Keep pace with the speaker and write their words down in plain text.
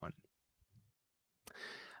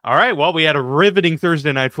All right. Well, we had a riveting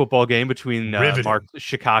Thursday night football game between Riveting. Mark's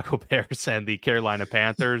Chicago Bears and the Carolina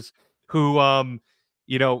Panthers, who,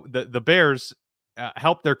 the Bears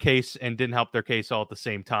helped their case and didn't help their case all at the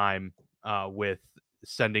same time with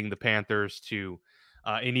sending the Panthers to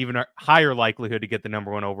an even higher likelihood to get the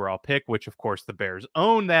number one overall pick, which, of course, the Bears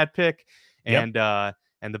own that pick. Yep.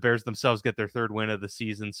 And the Bears themselves get their third win of the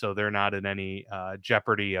season, so they're not in any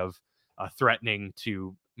jeopardy of threatening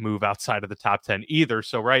to move outside of the top 10 either.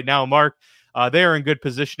 So right now, Mark, they are in good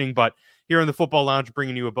positioning. But here in the Football Lounge,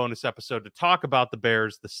 bringing you a bonus episode to talk about the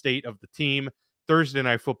Bears, the state of the team, Thursday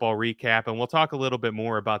Night Football recap, and we'll talk a little bit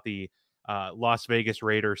more about the Las Vegas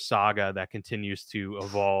Raiders saga that continues to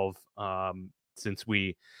evolve since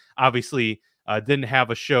we obviously didn't have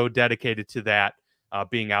a show dedicated to that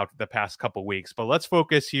being out the past couple weeks. But let's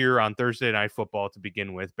focus here on Thursday Night Football to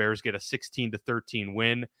begin with. Bears get a 16-13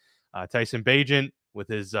 win. Tyson Bagent, with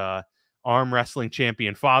his arm wrestling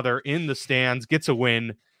champion father in the stands, gets a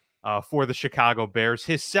win for the Chicago Bears,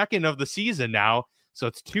 his second of the season now. So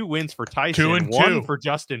it's 2 wins for Tyson, 2 and 1 2 for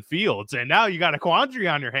Justin Fields, and now you got a quandary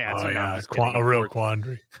on your hands. Oh, yeah, a real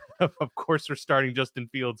quandary. Of course, we're starting Justin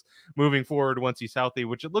Fields moving forward once he's healthy,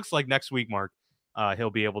 which it looks like next week, Mark. He'll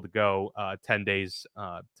be able to go 10 days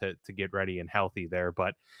to get ready and healthy there.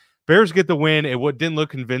 But Bears get the win. It didn't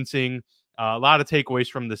look convincing. A lot of takeaways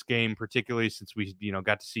from this game, particularly since we,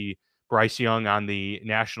 got to see Bryce Young on the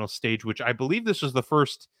national stage, which I believe this was the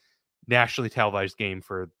first nationally televised game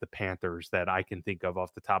for the Panthers that I can think of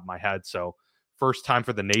off the top of my head. So first time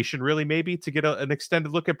for the nation, really, maybe to get an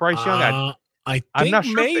extended look at Bryce Young. I'm not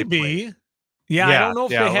sure maybe. Yeah, I don't know if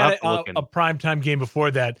they had a primetime game before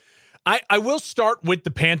that. I will start with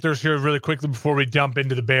the Panthers here really quickly before we jump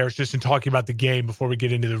into the Bears, just in talking about the game before we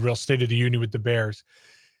get into the real state of the union with the Bears.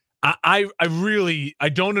 I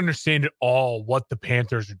don't understand at all what the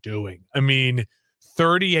Panthers are doing. I mean,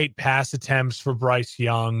 38 pass attempts for Bryce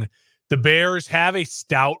Young. The Bears have a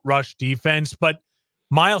stout rush defense, but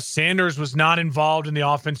Miles Sanders was not involved in the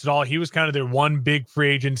offense at all. He was kind of their one big free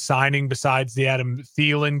agent signing besides the Adam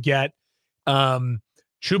Thielen get. Chuba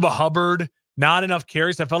Hubbard, not enough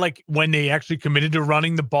carries. I felt like when they actually committed to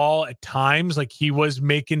running the ball at times, like he was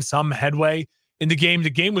making some headway in the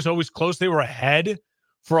game was always close. They were ahead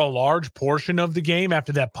for a large portion of the game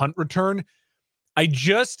after that punt return. I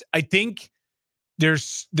think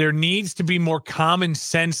there needs to be more common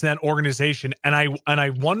sense in that organization. And I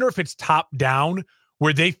wonder if it's top down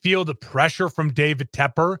where they feel the pressure from David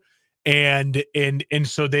Tepper and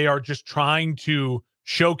so they are just trying to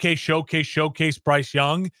showcase Bryce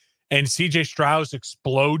Young, and CJ Stroud's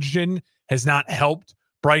explosion has not helped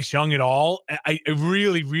Bryce Young at all. I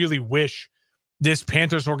really, really wish this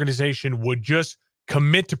Panthers organization would just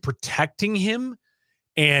commit to protecting him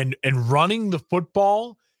and running the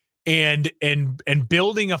football and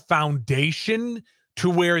building a foundation to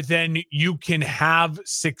where then you can have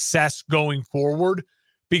success going forward,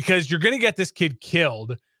 because you're going to get this kid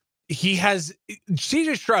killed. He has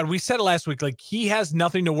CJ Stroud. We said it last week, like he has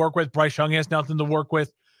nothing to work with. Bryce Young has nothing to work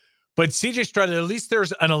with, but CJ Stroud, at least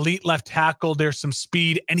there's an elite left tackle. There's some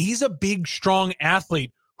speed, and he's a big, strong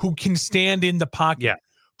athlete who can stand in the pocket. Yeah.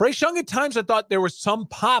 Bryce Young, at times, I thought there was some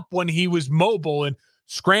pop when he was mobile and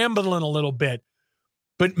scrambling a little bit.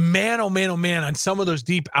 But man, oh man, on some of those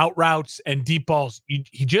deep out routes and deep balls,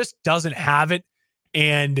 he just doesn't have it.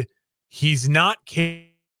 And he's not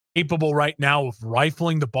capable right now of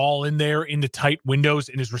rifling the ball in there into tight windows,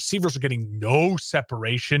 and his receivers are getting no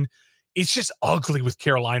separation. It's just ugly with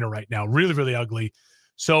Carolina right now. Really, really ugly.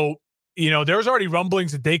 So, there's already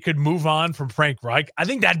rumblings that they could move on from Frank Reich. I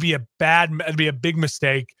think that'd be a big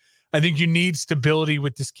mistake. I think you need stability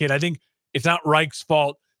with this kid. I think it's not Reich's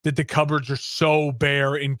fault that the cupboards are so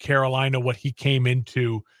bare in Carolina, what he came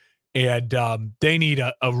into, and they need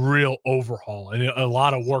a real overhaul and a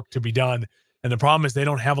lot of work to be done. And the problem is they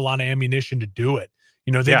don't have a lot of ammunition to do it.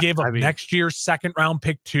 They gave up next year's second round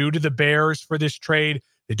pick 2 to the Bears for this trade.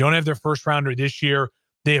 They don't have their first rounder this year.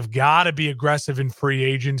 They have got to be aggressive in free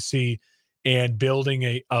agency and building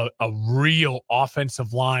a real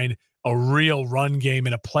offensive line, a real run game,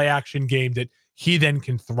 and a play action game that he then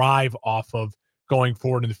can thrive off of going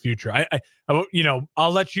forward in the future.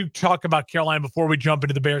 I'll let you talk about Carolina before we jump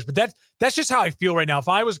into the Bears, but that's just how I feel right now. If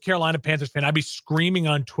I was a Carolina Panthers fan, I'd be screaming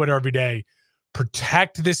on Twitter every day,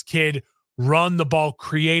 protect this kid, run the ball,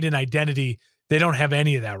 create an identity. They don't have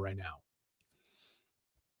any of that right now.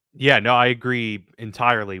 Yeah, no, I agree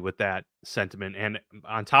entirely with that sentiment. And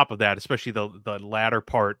on top of that, especially the latter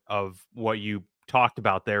part of what you talked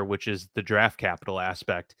about there, which is the draft capital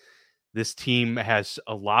aspect, this team has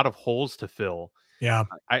a lot of holes to fill. Yeah.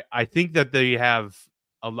 I think that they have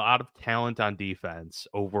a lot of talent on defense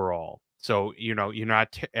overall. So, you're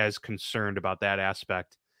not as concerned about that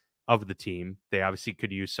aspect of the team. They obviously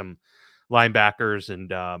could use some linebackers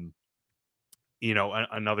and,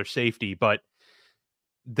 another safety, but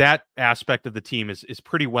that aspect of the team is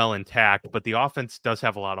pretty well intact, but the offense does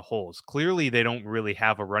have a lot of holes. Clearly, they don't really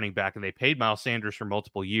have a running back, and they paid Miles Sanders for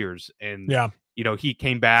multiple years. And, Yeah. he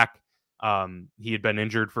came back. He had been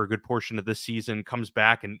injured for a good portion of this season, comes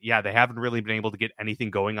back, and they haven't really been able to get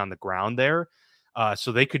anything going on the ground there.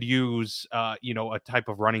 So they could use, a type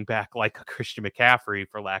of running back like a Christian McCaffrey,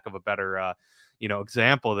 for lack of a better,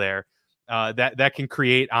 example there, that can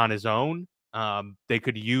create on his own. They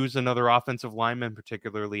could use another offensive lineman,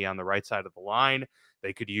 particularly on the right side of the line.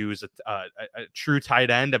 They could use a true tight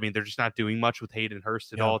end. I mean, they're just not doing much with Hayden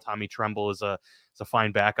Hurst at all. Tommy Tremble is a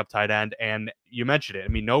fine backup tight end. And you mentioned it. I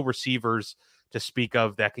mean, no receivers to speak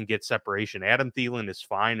of that can get separation. Adam Thielen is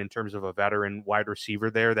fine in terms of a veteran wide receiver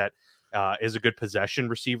there that is a good possession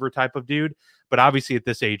receiver type of dude. But obviously at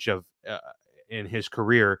this age of in his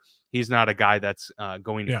career, he's not a guy that's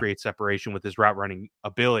going to create separation with his route running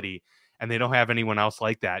ability. And they don't have anyone else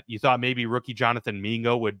like that. You thought maybe rookie Jonathan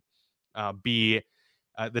Mingo would be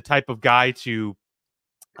the type of guy to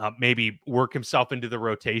maybe work himself into the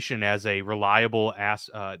rotation as a reliable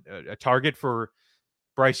a target for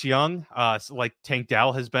Bryce Young, like Tank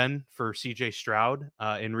Dell has been for CJ Stroud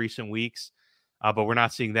in recent weeks. But we're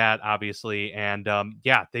not seeing that, obviously. And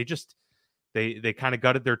they kind of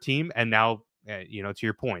gutted their team. And now, to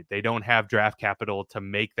your point, they don't have draft capital to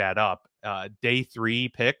make that up. Day 3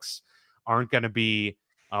 picks aren't going to be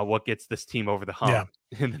what gets this team over the hump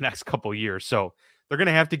in the next couple of years. So they're going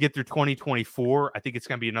to have to get through 2024. I think it's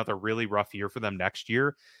going to be another really rough year for them next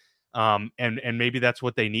year. And maybe that's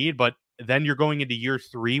what they need. But then you're going into year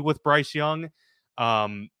 3 with Bryce Young,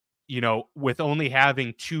 with only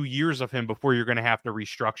having 2 years of him before you're going to have to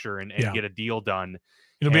restructure and get a deal done.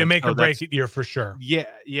 It'll be a make or break year for sure. Yeah.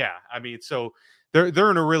 Yeah. I mean, so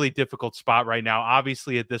they're in a really difficult spot right now.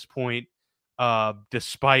 Obviously at this point,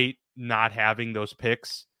 despite not having those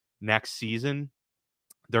picks next season,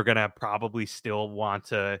 they're going to probably still want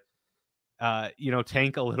to,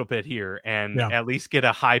 tank a little bit here and at least get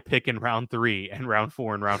a high pick in round 3 and round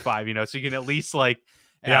 4 and round 5, so you can at least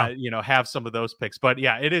have some of those picks. But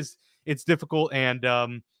it's difficult. And,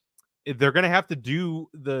 they're going to have to do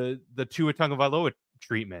the Tua Tagovailoa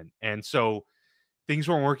treatment. And so things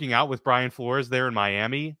weren't working out with Brian Flores there in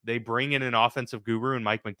Miami. They bring in an offensive guru in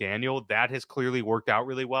Mike McDaniel. That has clearly worked out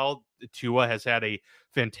really well. Tua has had a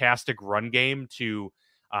fantastic run game to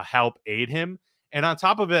help aid him. And on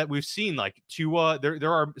top of it, we've seen like Tua,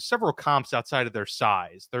 there are several comps outside of their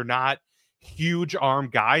size. They're not huge arm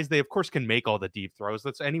guys. They, of course, can make all the deep throws.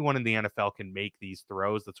 Anyone in the NFL can make these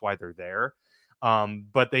throws. That's why they're there.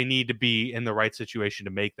 But they need to be in the right situation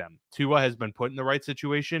to make them. Tua has been put in the right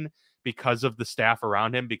situation because of the staff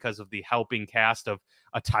around him, because of the helping cast of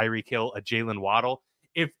a Tyreek Hill, a Jalen Waddle.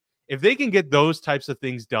 If they can get those types of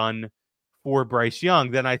things done for Bryce Young,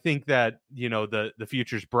 then I think that, the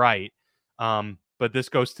future's bright. But this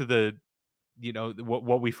goes to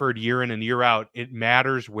what we've heard year in and year out. It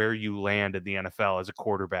matters where you land in the NFL as a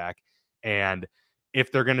quarterback. And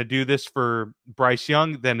if they're going to do this for Bryce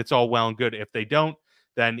Young, then it's all well and good. If they don't,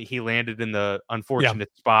 then he landed in the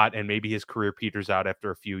unfortunate spot and maybe his career peters out after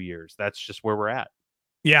a few years. That's just where we're at.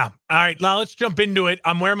 Yeah. All right. Now let's jump into it.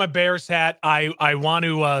 I'm wearing my Bears hat. I want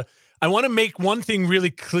to make one thing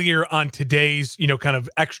really clear on today's, kind of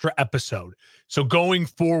extra episode. So going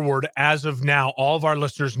forward, as of now, all of our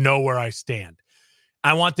listeners know where I stand.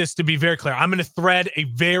 I want this to be very clear. I'm going to thread a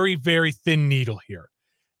very, very thin needle here.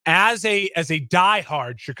 As a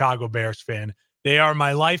diehard Chicago Bears fan, they are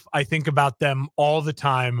my life. I think about them all the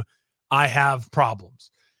time. I have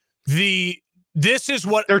problems. This is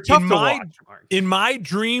what they're tough to watch, Mark. In my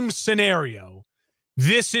dream scenario,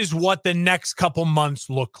 this is what the next couple months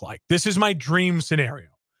look like. This is my dream scenario.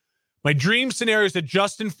 My dream scenario is that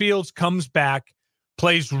Justin Fields comes back,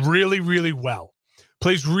 plays really, really well.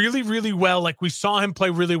 Plays really, really well, like we saw him play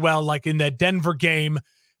really well, like in that Denver game.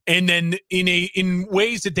 And then in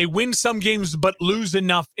ways that they win some games but lose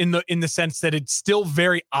enough in the sense that it's still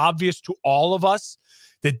very obvious to all of us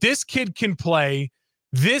that this kid can play,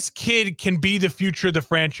 this kid can be the future of the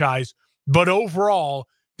franchise, but overall,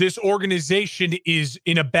 this organization is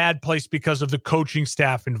in a bad place because of the coaching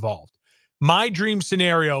staff involved. My dream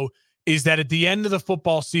scenario is that at the end of the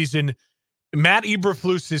football season, Matt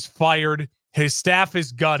Eberflus is fired, his staff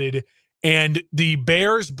is gutted, and the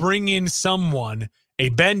Bears bring in someone, a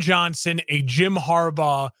Ben Johnson, a Jim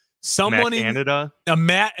Harbaugh, Someone Matt in Canada.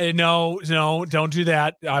 No, don't do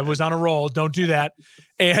that. I was on a roll. Don't do that.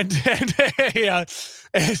 And I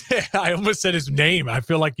almost said his name. I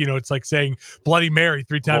feel like, it's like saying Bloody Mary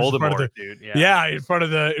 3 times Voldemort, in front of the dude. in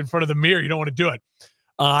front of the mirror. You don't want to do it.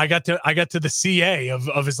 I got to the CA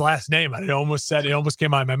of his last name. It almost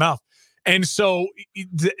came out of my mouth. And so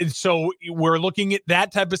we're looking at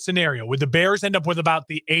that type of scenario. Would the Bears end up with about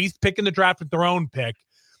the 8th pick in the draft with their own pick?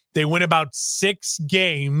 They win about 6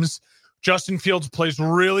 games. Justin Fields plays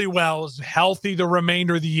really well, is healthy the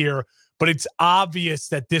remainder of the year, but it's obvious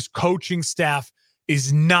that this coaching staff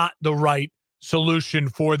is not the right solution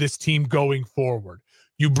for this team going forward.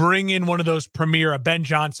 You bring in one of those premier, a Ben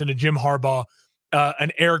Johnson, a Jim Harbaugh,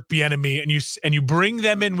 an Eric Bieniemy, and you bring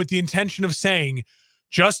them in with the intention of saying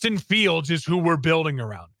Justin Fields is who we're building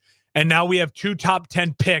around. And now we have 2 top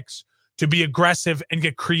 10 picks to be aggressive and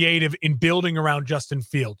get creative in building around Justin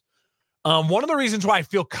Fields. One of the reasons why I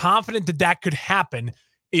feel confident that could happen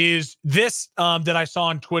is this that I saw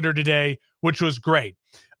on Twitter today, which was great.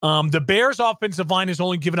 The Bears offensive line has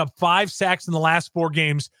only given up 5 sacks in the last 4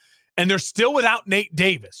 games, and they're still without Nate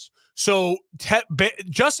Davis. So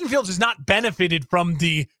Justin Fields has not benefited from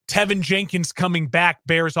the Tevin Jenkins coming back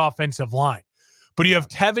Bears offensive line. But you have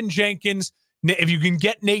Tevin Jenkins. If you can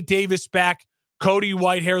get Nate Davis back, Cody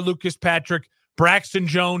Whitehair, Lucas Patrick, Braxton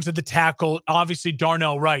Jones at the tackle, obviously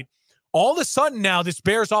Darnell Wright. All of a sudden now, this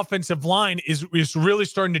Bears offensive line is really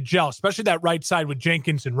starting to gel, especially that right side with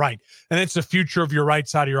Jenkins and Wright. And it's the future of your right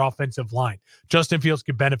side of your offensive line. Justin Fields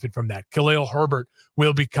could benefit from that. Khalil Herbert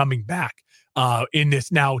will be coming back in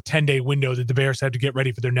this now 10-day window that the Bears have to get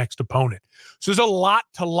ready for their next opponent. So there's a lot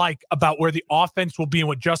to like about where the offense will be and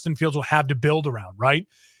what Justin Fields will have to build around, right?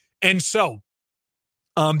 And so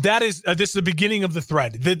this is the beginning of the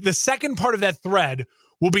thread. The second part of that thread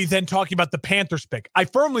will be then talking about the Panthers pick. I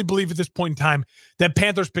firmly believe at this point in time that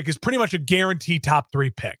Panthers pick is pretty much a guaranteed top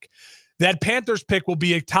 3 pick. That Panthers pick will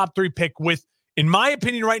be a top 3 pick with, in my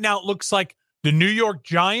opinion right now, it looks like the New York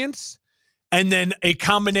Giants and then a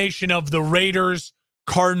combination of the Raiders,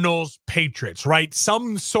 Cardinals, Patriots, right?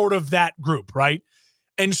 Some sort of that group, right?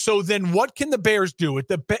 And so then what can the Bears do? If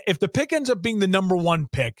the pick ends up being the number 1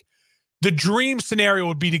 pick, the dream scenario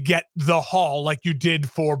would be to get the haul like you did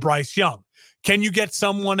for Bryce Young. Can you get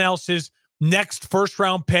someone else's next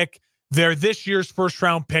first-round pick, their this year's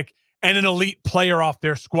first-round pick, and an elite player off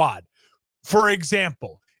their squad? For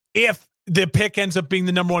example, if the pick ends up being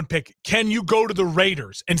the number 1 pick, can you go to the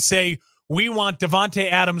Raiders and say, we want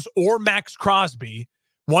Devontae Adams or Max Crosby,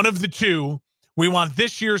 one of the two. We want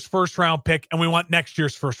this year's first-round pick, and we want next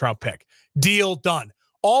year's first-round pick. Deal done.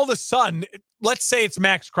 All of a sudden, let's say it's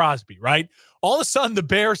Max Crosby, right? All of a sudden, the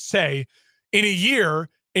Bears say, in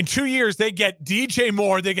 2 years, they get DJ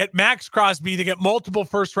Moore, they get Max Crosby, they get multiple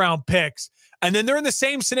first-round picks, and then they're in the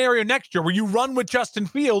same scenario next year where you run with Justin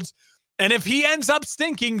Fields, and if he ends up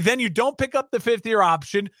stinking, then you don't pick up the 5th-year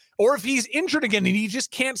option, or if he's injured again and he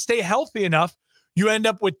just can't stay healthy enough, you end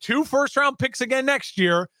up with 2 first-round picks again next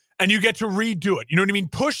year, and you get to redo it. You know what I mean?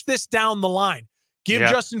 Push this down the line. Give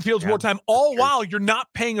Justin Fields more time, all while you're not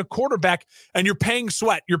paying a quarterback, and you're paying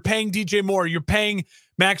Sweat, you're paying DJ Moore, you're paying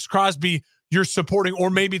Max Crosby, you're supporting,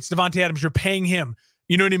 or maybe it's Devontae Adams, you're paying him.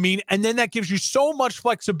 You know what I mean? And then that gives you so much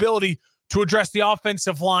flexibility to address the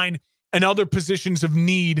offensive line and other positions of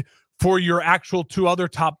need for your actual 2 other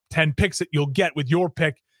top 10 picks that you'll get with your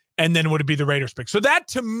pick, and then would it be the Raiders pick? So that,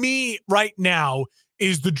 to me, right now,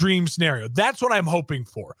 is the dream scenario. That's what I'm hoping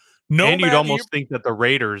for. And you'd almost think that the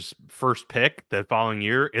Raiders' first pick the following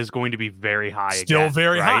year is going to be very high. Still again,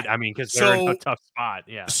 very right? high. I mean, because they're in a tough spot.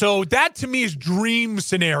 Yeah. So that, to me, is dream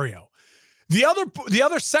scenario. The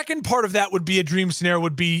other second part of that would be a dream scenario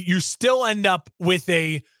would be you still end up with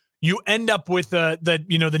the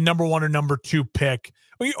number 1 or number 2 pick,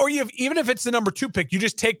 or you have, even if it's the number 2 pick, you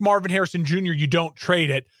just take Marvin Harrison Jr. You don't trade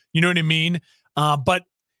it. You know what I mean? But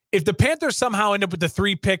if the Panthers somehow end up with the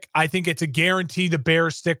 3 pick, I think it's a guarantee the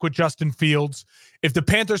Bears stick with Justin Fields. If the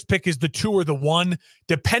Panthers pick is the 2 or the 1,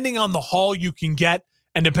 depending on the haul you can get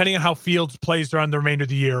and depending on how Fields plays during the remainder of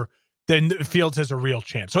the year, then Fields has a real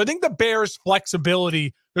chance. So I think the Bears'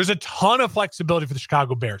 flexibility, there's a ton of flexibility for the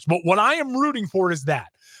Chicago Bears. But what I am rooting for is that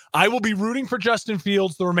I will be rooting for Justin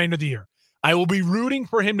Fields the remainder of the year. I will be rooting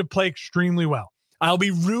for him to play extremely well. I'll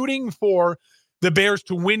be rooting for the Bears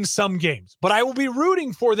to win some games, but I will be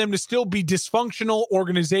rooting for them to still be dysfunctional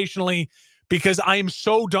organizationally because I am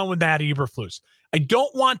so done with Matt Eberflus. I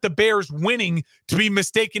don't want the Bears winning to be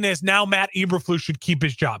mistaken as now Matt Eberflus should keep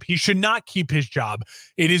his job. He should not keep his job.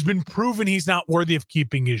 It has been proven he's not worthy of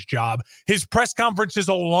keeping his job. His press conferences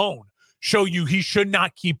alone show you he should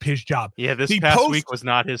not keep his job. Yeah, this past week was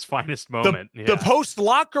not his finest moment. The post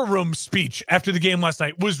locker room speech after the game last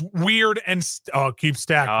night was weird and keep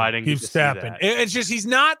stacking. I didn't keep stepping. It's just he's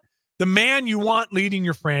not the man you want leading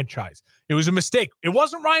your franchise. It was a mistake. It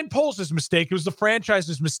wasn't Ryan Poles' mistake. It was the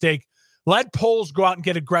franchise's mistake. Let Poles go out and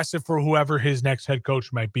get aggressive for whoever his next head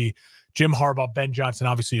coach might be. Jim Harbaugh, Ben Johnson,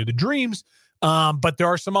 obviously are the dreams. But there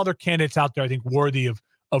are some other candidates out there I think worthy of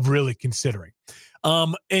really considering.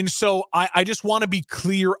 And so I just want to be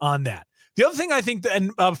clear on that. The other thing I think,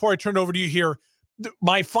 and before I turn it over to you here,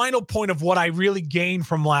 my final point of what I really gained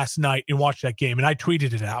from last night and watched that game, and I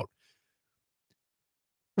tweeted it out.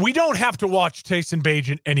 We don't have to watch Tyson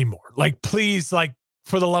Bagent anymore. Like, please, like,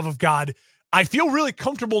 for the love of God, I feel really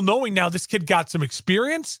comfortable knowing now this kid got some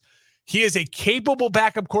experience. He is a capable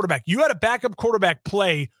backup quarterback. You had a backup quarterback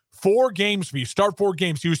play 4 games for you, start 4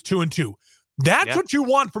 games. He was 2-2. That's what you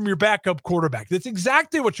want from your backup quarterback. That's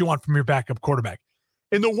exactly what you want from your backup quarterback.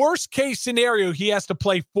 In the worst case scenario, he has to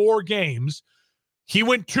play 4 games. He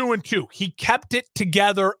went 2-2. He kept it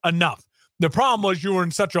together enough. The problem was you were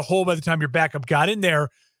in such a hole by the time your backup got in there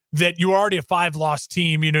that you were already a 5-loss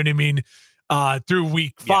team, you know what I mean, through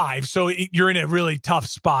week 5. So you're in a really tough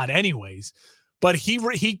spot anyways. But he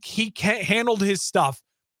handled his stuff.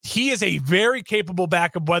 He is a very capable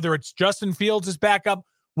backup, whether it's Justin Fields' backup,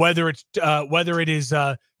 whether it is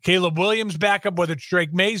Caleb Williams' backup, whether it's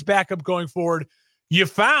Drake May's backup going forward. You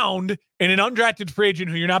found in an undrafted free agent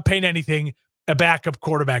who you're not paying anything a backup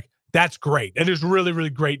quarterback. That's great. That is really, really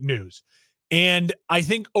great news. And I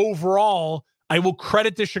think overall, I will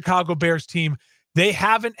credit the Chicago Bears team. They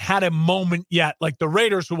haven't had a moment yet, like the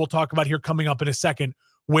Raiders, who we'll talk about here coming up in a second,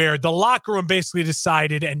 where the locker room basically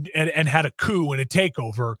decided and had a coup and a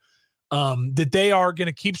takeover, that they are going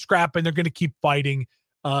to keep scrapping. They're going to keep fighting.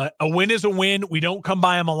 A win is a win. We don't come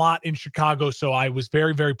by them a lot in Chicago, so I was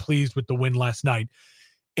very, very pleased with the win last night.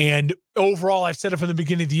 And overall, I've said it from the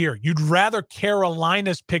beginning of the year, you'd rather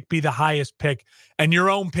Carolina's pick be the highest pick and your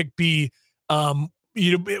own pick be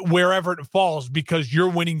wherever it falls, because you're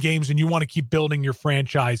winning games and you want to keep building your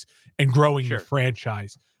franchise and growing your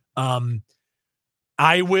franchise.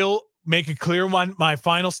 I will make it clear my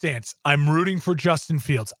final stance. I'm rooting for Justin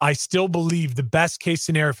Fields. I still believe the best case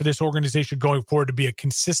scenario for this organization going forward to be a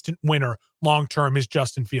consistent winner long-term is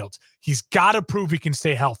Justin Fields. He's got to prove he can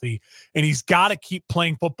stay healthy, and he's got to keep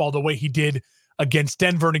playing football the way he did against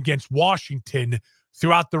Denver and against Washington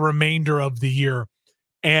throughout the remainder of the year.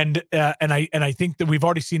 And I think that we've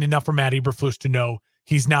already seen enough from Matt Eberflus to know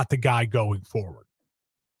he's not the guy going forward.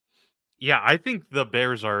 Yeah, I think the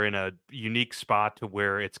Bears are in a unique spot to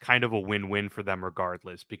where it's kind of a win-win for them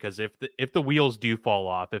regardless, because if the wheels do fall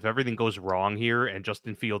off, if everything goes wrong here and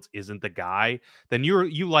Justin Fields isn't the guy, then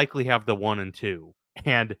you likely have the 1 and 2.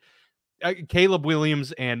 And Caleb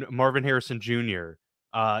Williams and Marvin Harrison Jr.,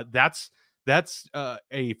 that's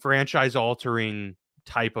a franchise-altering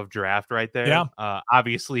type of draft right there. Yeah.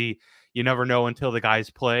 Obviously, you never know until the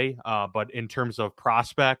guys play, but in terms of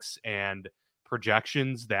prospects and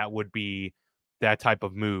projections, that would be that type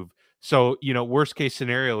of move. So, worst case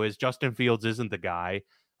scenario is Justin Fields isn't the guy.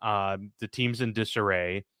 The team's in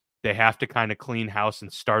disarray. They have to kind of clean house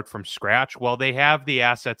and start from scratch. Well, they have the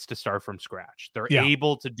assets to start from scratch. They're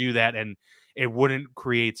able to do that, and it wouldn't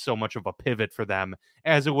create so much of a pivot for them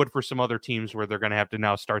as it would for some other teams where they're going to have to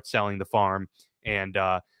now start selling the farm and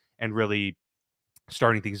really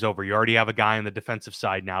starting things over. You already have a guy on the defensive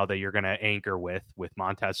side now that you're going to anchor with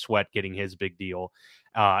Montez Sweat getting his big deal.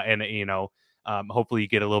 Hopefully you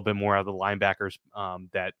get a little bit more out of the linebackers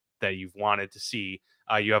that you've wanted to see.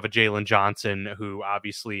 You have a Jalen Johnson who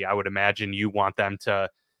obviously I would imagine you want them to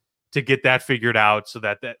get that figured out so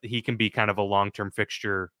that he can be kind of a long-term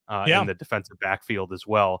fixture in the defensive backfield as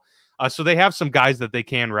well. So they have some guys that they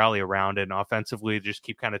can rally around, and offensively just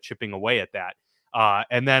keep kind of chipping away at that.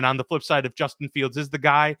 And then on the flip side, if Justin Fields is the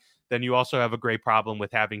guy, then you also have a great problem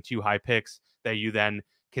with having 2 high picks that you then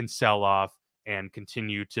can sell off and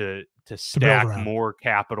continue to stack more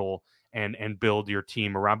capital and build your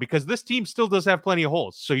team around, because this team still does have plenty of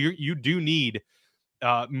holes. So you do need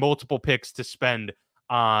multiple picks to spend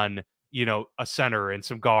on, a center and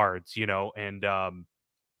some guards, and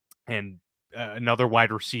another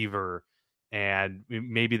wide receiver, and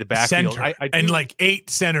maybe the backfield. And like 8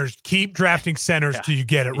 centers. Keep drafting centers till you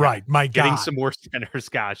get it right. My God. Getting some more centers.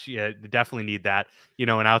 Gosh, yeah, definitely need that. An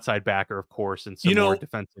outside backer, of course, and some more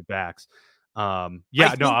defensive backs. I'll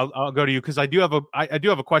go to you because I do have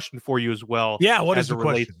a question for you as well. Yeah, what is the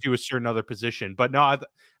relates question? To a certain other position? But no,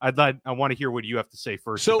 I want to hear what you have to say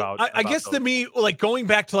first. So I guess to me, like going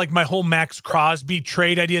back to like my whole Max Crosby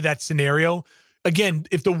trade idea, that scenario again,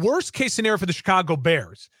 if the worst case scenario for the Chicago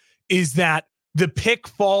Bears is that the pick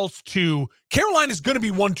falls to Carolina's going to be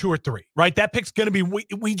 1, 2, or 3, right? That pick's going to be,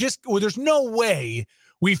 there's no way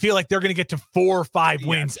we feel like they're going to get to 4 or 5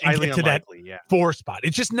 wins and get to unlikely, that 4 spot.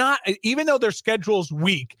 It's just not, even though their schedule's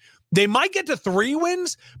weak, they might get to 3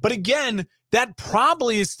 wins, but again, that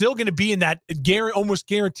probably is still going to be in that almost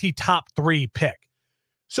guaranteed top 3 pick.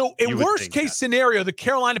 So in worst case scenario, the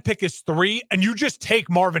Carolina pick is 3 and you just take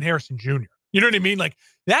Marvin Harrison Jr. You know what I mean? Like,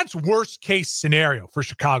 that's worst case scenario for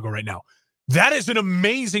Chicago right now. That is an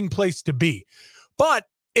amazing place to be. But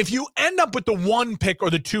if you end up with the 1 pick or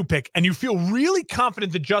the 2 pick and you feel really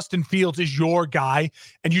confident that Justin Fields is your guy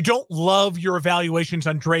and you don't love your evaluations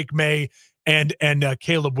on Drake May and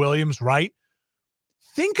Caleb Williams, right?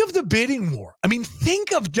 Think of the bidding war. I mean,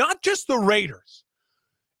 think of not just the Raiders.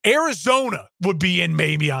 Arizona would be in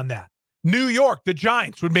maybe on that. New York, the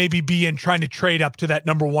Giants would maybe be in trying to trade up to that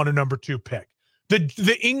number 1 or number 2 pick. The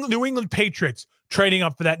New England Patriots trading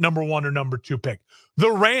up for that number 1 or number 2 pick.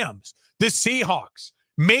 The Rams, the Seahawks,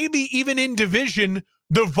 maybe even in division,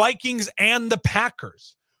 the Vikings and the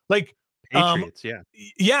Packers. Like Patriots,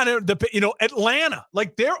 Atlanta.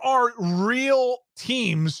 Like, there are real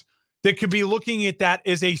teams that could be looking at that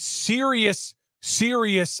as a serious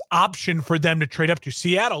option for them to trade up to.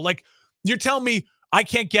 Seattle. Like, you're telling me I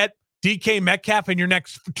can't get DK Metcalf in your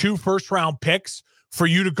next 2 first-round picks for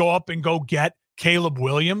you to go up and go get Caleb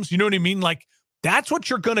Williams? You know what I mean? Like, that's what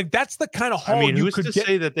you're going to – that's the kind of haul who's to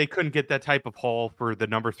say that they couldn't get that type of haul for the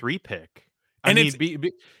number 3 pick?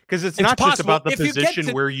 Because it's not just about the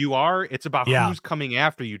position where you are. It's about who's coming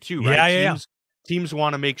after you too, right? Teams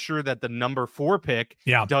want to make sure that the number 4 pick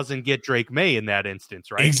doesn't get Drake May in that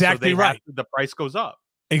instance, right? Exactly right. The price goes up.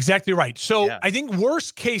 Exactly right. So I think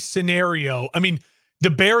worst case scenario, I mean, the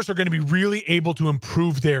Bears are going to be really able to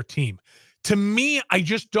improve their team. To me, I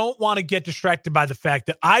just don't want to get distracted by the fact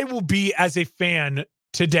that I will be, as a fan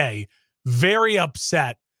today, very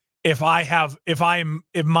upset if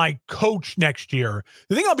my coach next year.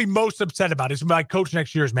 The thing I'll be most upset about is my coach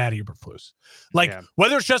next year is Matt Eberflus.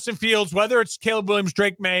 Whether it's Justin Fields, whether it's Caleb Williams,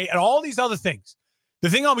 Drake May, and all these other things, the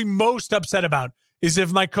thing I'll be most upset about is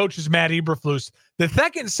if my coach is Matt Eberflus. The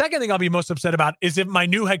second thing I'll be most upset about is if my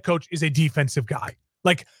new head coach is a defensive guy.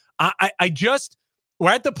 Like, we're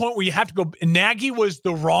at the point where you have to go. Nagy was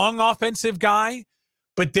the wrong offensive guy,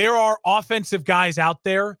 but there are offensive guys out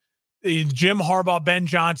there, Jim Harbaugh, Ben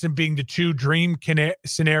Johnson being the 2 dream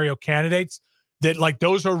scenario candidates, that, like,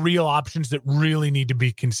 those are real options that really need to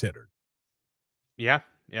be considered. Yeah,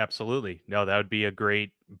 absolutely. No, that would be a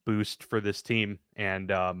great boost for this team.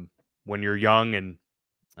 And when you're young and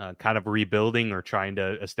kind of rebuilding or trying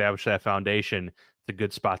to establish that foundation, it's a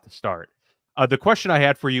good spot to start. The question I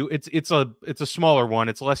had for you, it's a smaller one.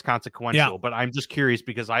 It's less consequential, but I'm just curious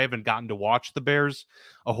because I haven't gotten to watch the Bears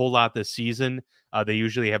a whole lot this season. They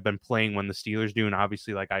usually have been playing when the Steelers do, and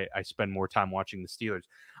obviously, like, I spend more time watching the Steelers.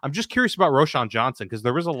 I'm just curious about Roschon Johnson because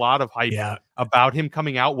there was a lot of hype about him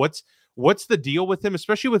coming out. What's the deal with him,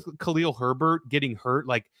 especially with Khalil Herbert getting hurt?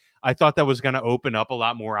 Like, I thought that was going to open up a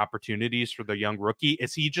lot more opportunities for the young rookie.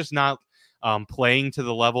 Is he just not playing to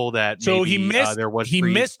the level that he missed? He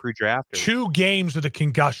missed pre-draft 2 games with a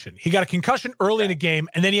concussion. He got a concussion early in the game,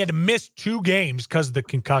 and then he had to miss 2 games because of the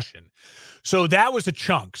concussion. So that was a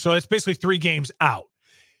chunk. So it's basically 3 games out.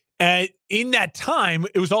 And in that time,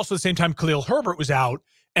 it was also the same time Khalil Herbert was out,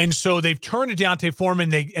 and so they've turned to D'Onta Foreman.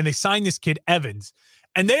 They signed this kid Evans,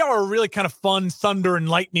 and they are a really kind of fun thunder and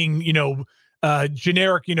lightning,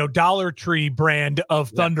 generic, Dollar Tree brand of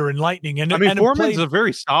thunder and lightning. And Foreman's a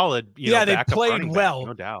very solid, they played well. Back,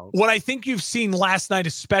 no doubt. What I think you've seen last night,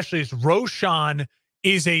 especially, is Roschon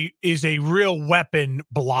is a real weapon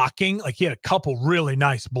blocking. Like, he had a couple really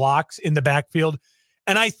nice blocks in the backfield.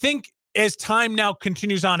 And I think as time now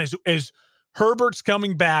continues on, as Herbert's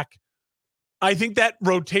coming back, I think that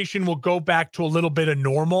rotation will go back to a little bit of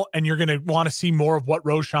normal, and you're going to want to see more of what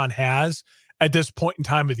Roschon has at this point in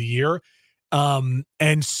time of the year.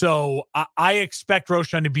 And so I expect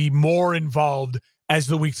Roschon to be more involved as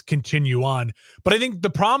the weeks continue on. But I think the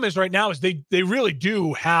problem is right now is they really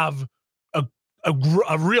do have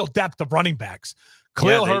a real depth of running backs.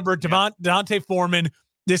 Khalil Herbert, D'Onta Foreman,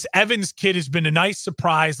 this Evans kid has been a nice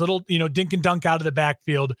surprise, little, dink and dunk out of the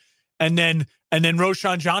backfield. And then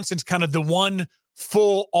Roschon Johnson's kind of the one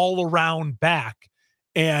full all around back.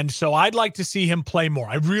 And so I'd like to see him play more.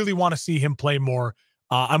 I really want to see him play more.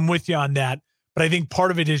 I'm with you on that. But I think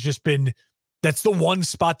part of it has just been, that's the one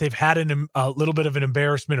spot they've had a little bit of an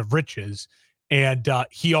embarrassment of riches. And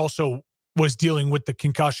he also was dealing with the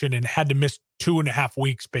concussion and had to miss 2.5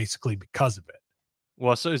 weeks basically because of it.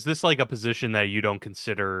 Well, so is this like a position that you don't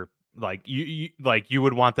consider Like you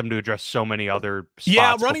would want them to address so many other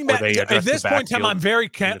Yeah, spots running before back they at address the this point in time, backfield I'm very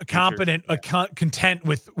in the future. competent, Yeah. content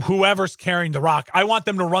with whoever's carrying the rock. I want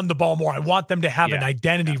them to run the ball more. I want them to have an Yeah.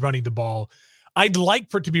 identity running the ball. I'd like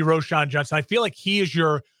for it to be Roshan Johnson. I feel like he is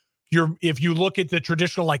your if you look at the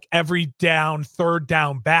traditional like every down, third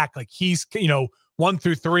down back, like he's 1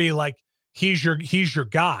 through 3, like he's your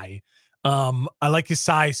guy. I like his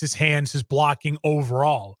size, his hands, his blocking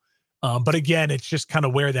overall. But again, it's just kind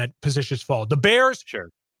of where that positions fall. The Bears Sure.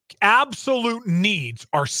 absolute needs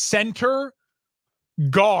are center,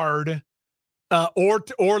 guard, or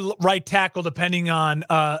right tackle, depending on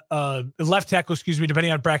left tackle, excuse me,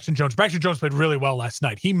 depending on Braxton Jones. Braxton Jones played really well last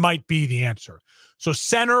night. He might be the answer. So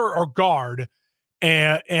center or guard,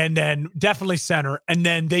 and then definitely center, and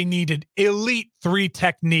then they need an elite 3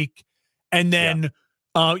 technique, and then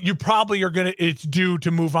you probably are gonna. It's due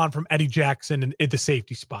to move on from Eddie Jackson at the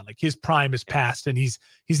safety spot. Like his prime is past, and he's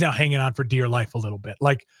now hanging on for dear life a little bit.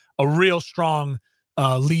 Like a real strong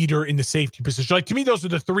leader in the safety position. Like to me, those are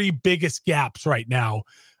the 3 biggest gaps right now: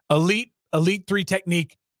 elite 3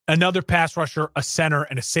 technique, another pass rusher, a center,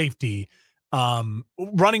 and a safety.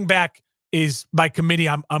 Running back is by committee.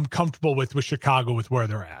 I'm comfortable with Chicago with where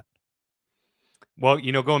they're at. Well,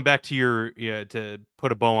 going back to to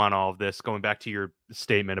put a bow on all of this, going back to your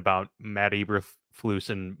statement about Matt Eberflus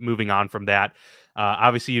and moving on from that,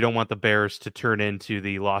 obviously you don't want the Bears to turn into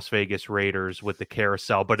the Las Vegas Raiders with the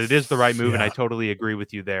carousel, but it is the right move, and I totally agree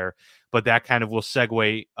with you there. But that kind of will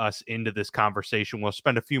segue us into this conversation. We'll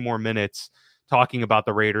spend a few more minutes talking about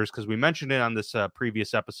the Raiders because we mentioned it on this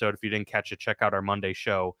previous episode. If you didn't catch it, check out our Monday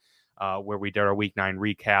show where we did our Week 9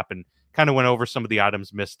 recap and kind of went over some of the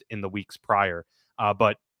items missed in the weeks prior.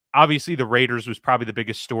 But obviously the Raiders was probably the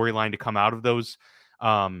biggest storyline to come out of those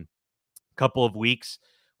couple of weeks,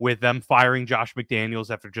 with them firing Josh McDaniels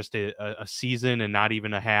after just a season and not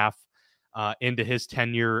even a half into his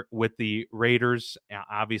tenure with the Raiders.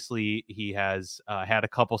 Obviously, he has had a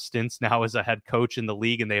couple stints now as a head coach in the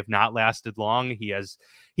league, and they have not lasted long.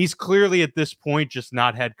 He's clearly at this point just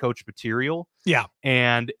not head coach material. Yeah.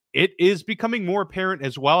 And it is becoming more apparent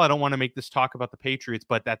as well. I don't want to make this talk about the Patriots,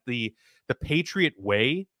 but that the Patriot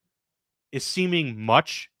way is seeming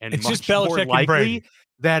much more likely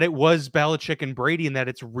that it was Belichick and Brady, and that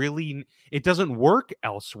it doesn't work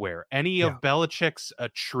elsewhere. Any of Belichick's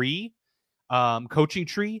coaching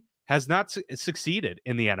tree has not succeeded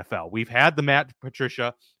in the NFL. We've had the Matt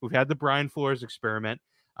Patricia, we've had the Brian Flores experiment,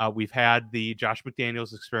 we've had the Josh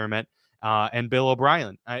McDaniels experiment, and Bill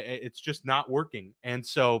O'Brien. It's just not working. And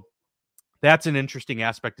so that's an interesting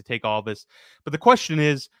aspect to take all of this. But the question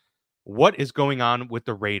is, what is going on with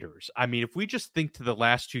the Raiders? I mean, if we just think to the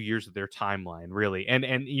last 2 years of their timeline, really, and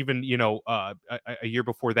even, a year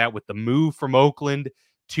before that with the move from Oakland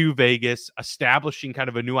to Vegas, establishing kind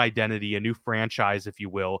of a new identity, a new franchise, if you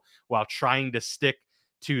will, while trying to stick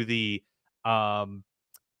to the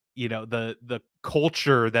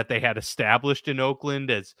culture that they had established in Oakland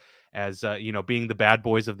as being the bad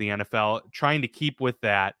boys of the NFL, trying to keep with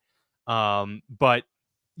that. But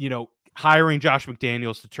hiring Josh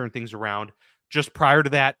McDaniels to turn things around. Just prior to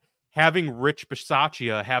that, having Rich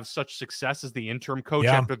Bisaccia have such success as the interim coach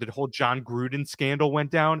after the whole John Gruden scandal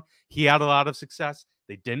went down. He had a lot of success.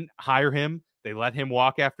 They didn't hire him. They let him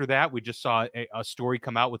walk after that. We just saw a story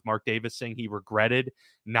come out with Mark Davis saying he regretted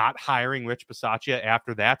not hiring Rich Bisaccia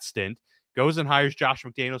after that stint. Goes and hires Josh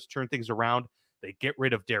McDaniels to turn things around. They get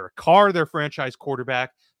rid of Derek Carr, their franchise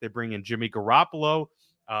quarterback. They bring in Jimmy Garoppolo,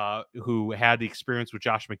 who had the experience with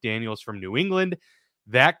Josh McDaniels from New England.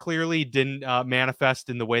 That clearly didn't manifest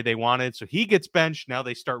in the way they wanted. So he gets benched. Now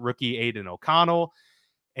they start rookie Aiden O'Connell.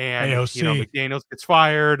 And McDaniels gets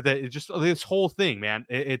fired. That just this whole thing, man.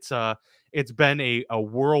 It's been a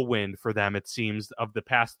whirlwind for them, it seems, of the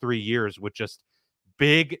past 3 years with just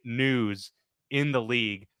big news in the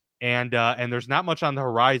league. And there's not much on the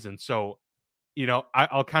horizon. So,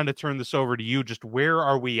 I'll kind of turn this over to you. Just where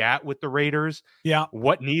are we at with the Raiders? Yeah.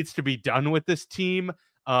 What needs to be done with this team?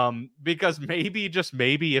 Because maybe, just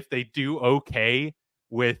maybe, if they do okay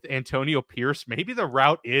with Antonio Pierce, maybe the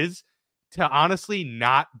route is to honestly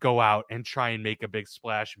not go out and try and make a big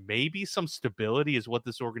splash. Maybe some stability is what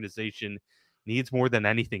this organization needs more than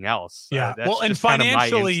anything else. Yeah. And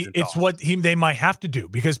financially, it's what they might have to do,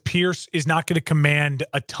 because Pierce is not going to command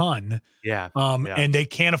a ton. Yeah. And they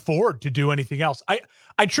can't afford to do anything else.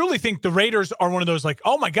 I truly think the Raiders are one of those, like,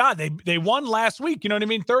 oh my God, they won last week. You know what I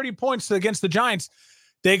mean? 30 points against the Giants.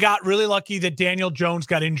 They got really lucky that Daniel Jones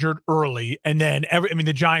got injured early. And then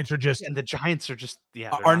the Giants are just, and the Giants are just,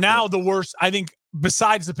 are now the worst. I think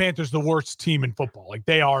besides the Panthers, the worst team in football. Like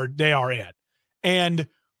they are it. And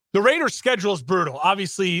the Raiders' schedule is brutal.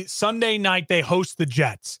 Obviously, Sunday night they host the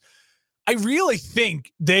Jets. I really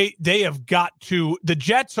think they have got to. The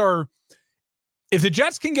Jets are. If the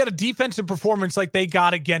Jets can get a defensive performance like they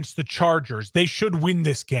got against the Chargers, they should win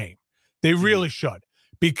this game. They really should,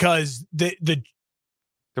 because the they're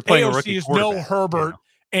playing AOC a rookie is no Herbert,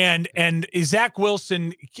 you know? and Zach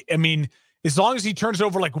Wilson. I mean, as long as he turns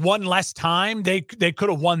over like one less time, they could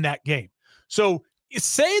have won that game. So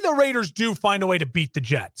say the Raiders do find a way to beat the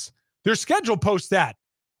Jets. Their schedule posts that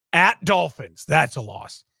at Dolphins, that's a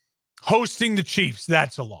loss. Hosting the Chiefs,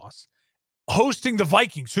 that's a loss. Hosting the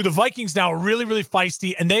Vikings, who the Vikings now are really, really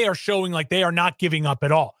feisty, and they are showing like they are not giving up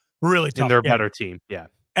at all. Really tough. And they're a better team. Yeah.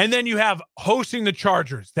 And then you have hosting the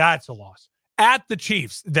Chargers. That's a loss. At the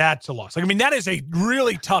Chiefs, that's a loss. Like, I mean, that is a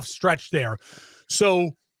really tough stretch there.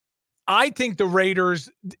 So I think the Raiders,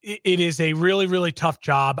 it is a really, really tough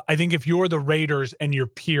job. I think if you're the Raiders and you're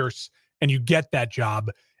Pierce and you get that job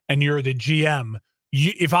and you're the GM,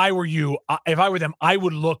 if I were them, I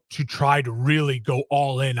would look to try to really go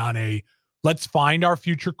all in on let's find our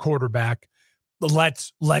future quarterback.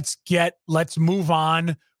 Let's move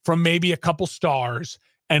on from maybe a couple stars,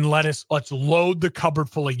 and let's load the cupboard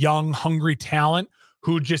full of young, hungry talent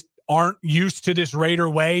who just aren't used to this Raider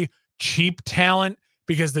way, cheap talent,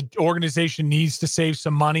 because the organization needs to save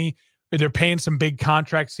some money. They're paying some big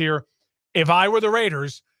contracts here. If I were the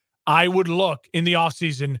Raiders, I would look in the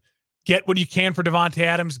offseason, get what you can for Devontae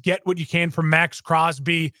Adams, get what you can for Max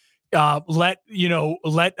Crosby, let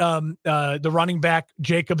the running back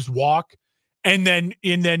Jacobs walk, and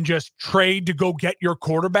then just trade to go get your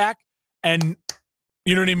quarterback, and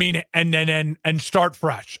you know what I mean, and then start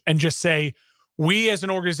fresh and just say, we as an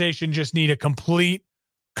organization just need a complete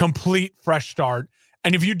fresh start.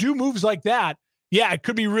 And if you do moves like that, yeah, it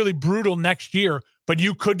could be really brutal next year, but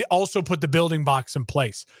you could also put the building blocks in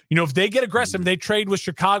place. You know, if they get aggressive, they trade with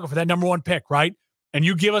Chicago for that number 1 pick, right? And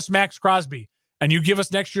you give us Max Crosby, and you give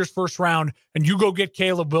us next year's first round, and you go get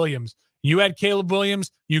Caleb Williams. You add Caleb Williams,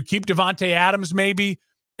 you keep Devontae Adams maybe,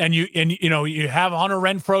 and you have Hunter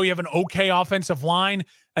Renfrow, you have an okay offensive line,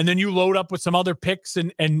 and then you load up with some other picks,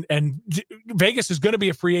 and Vegas is going to be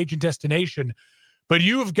a free agent destination. But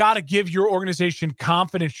you have got to give your organization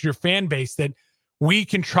confidence, your fan base, that we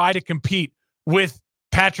can try to compete with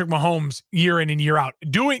Patrick Mahomes year in and year out.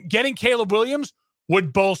 Getting Caleb Williams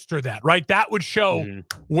would bolster that, right? That would show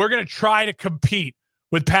we're going to try to compete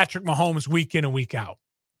with Patrick Mahomes week in and week out.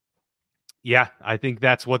 Yeah, I think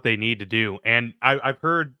that's what they need to do. And I've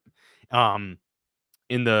heard in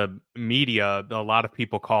the media a lot of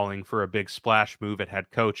people calling for a big splash move at head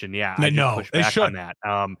coach. And yeah, I just push back on that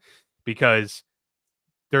because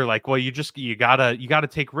they're like, well, you gotta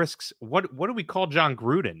take risks. What do we call John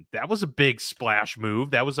Gruden? That was a big splash move.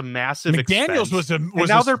 That was a massive McDaniels expense. was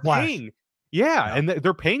now a they're splash. paying. Yeah, and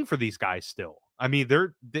they're paying for these guys still. I mean,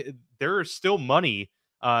 there is still money.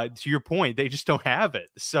 To your point, they just don't have it.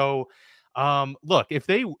 So, look, if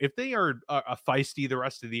they are feisty the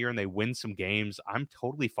rest of the year and they win some games, I'm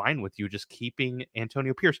totally fine with you just keeping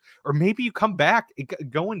Antonio Pierce. Or maybe you come back,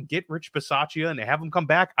 go and get Rich Bisaccia and have him come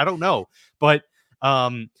back. I don't know, but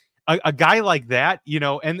a guy like that,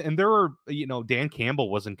 and there are, Dan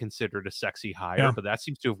Campbell wasn't considered a sexy hire, but that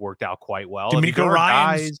seems to have worked out quite well. D'Amico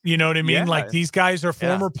Ryans, you know what I mean? Yeah. Like, these guys are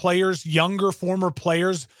former players, younger former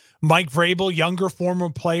players. Mike Vrabel, younger former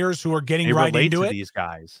players who are getting right into it. These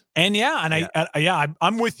guys, and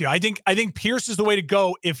I'm with you. I think Pierce is the way to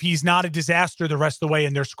go if he's not a disaster the rest of the way,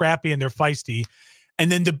 and they're scrappy and they're feisty.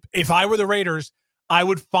 And then if I were the Raiders, I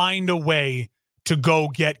would find a way to go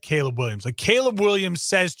get Caleb Williams. Like, Caleb Williams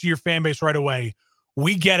says to your fan base right away,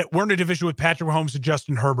 we get it. We're in a division with Patrick Mahomes and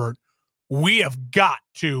Justin Herbert. We have got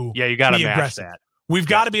to you got to match aggressive. That. We've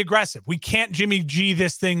got to be aggressive. We can't Jimmy G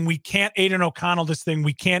this thing. We can't Aiden O'Connell this thing.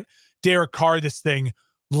 We can't Derek Carr this thing.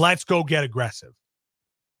 Let's go get aggressive.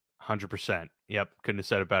 100%. Yep, couldn't have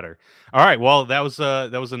said it better. All right, well, that was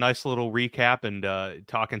a nice little recap and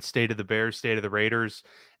talking state of the Bears, state of the Raiders,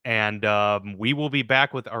 and we will be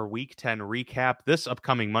back with our Week 10 recap this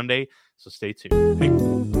upcoming Monday. So stay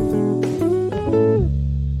tuned.